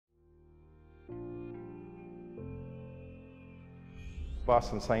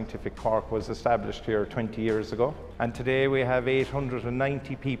Boston Scientific Cork was established here 20 years ago, and today we have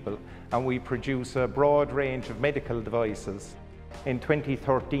 890 people, and we produce a broad range of medical devices. In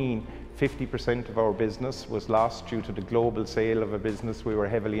 2013, 50% of our business was lost due to the global sale of a business we were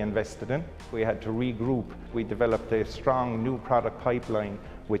heavily invested in. We had to regroup. We developed a strong new product pipeline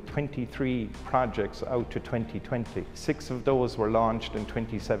with 23 projects out to 2020. 6 of those were launched in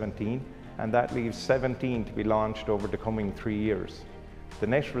 2017, and that leaves 17 to be launched over the coming 3 years. The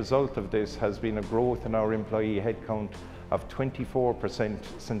net result of this has been a growth in our employee headcount of 24%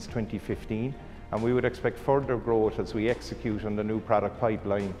 since 2015, and we would expect further growth as we execute on the new product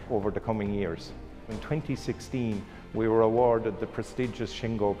pipeline over the coming years. In 2016, we were awarded the prestigious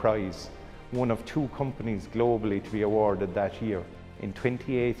Shingo Prize, one of 2 companies globally to be awarded that year. In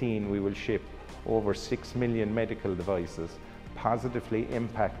 2018, we will ship over 6 million medical devices, positively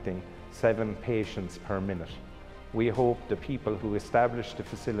impacting 7 patients per minute. We hope the people who established the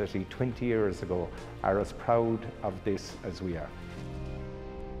facility 20 years ago are as proud of this as we are.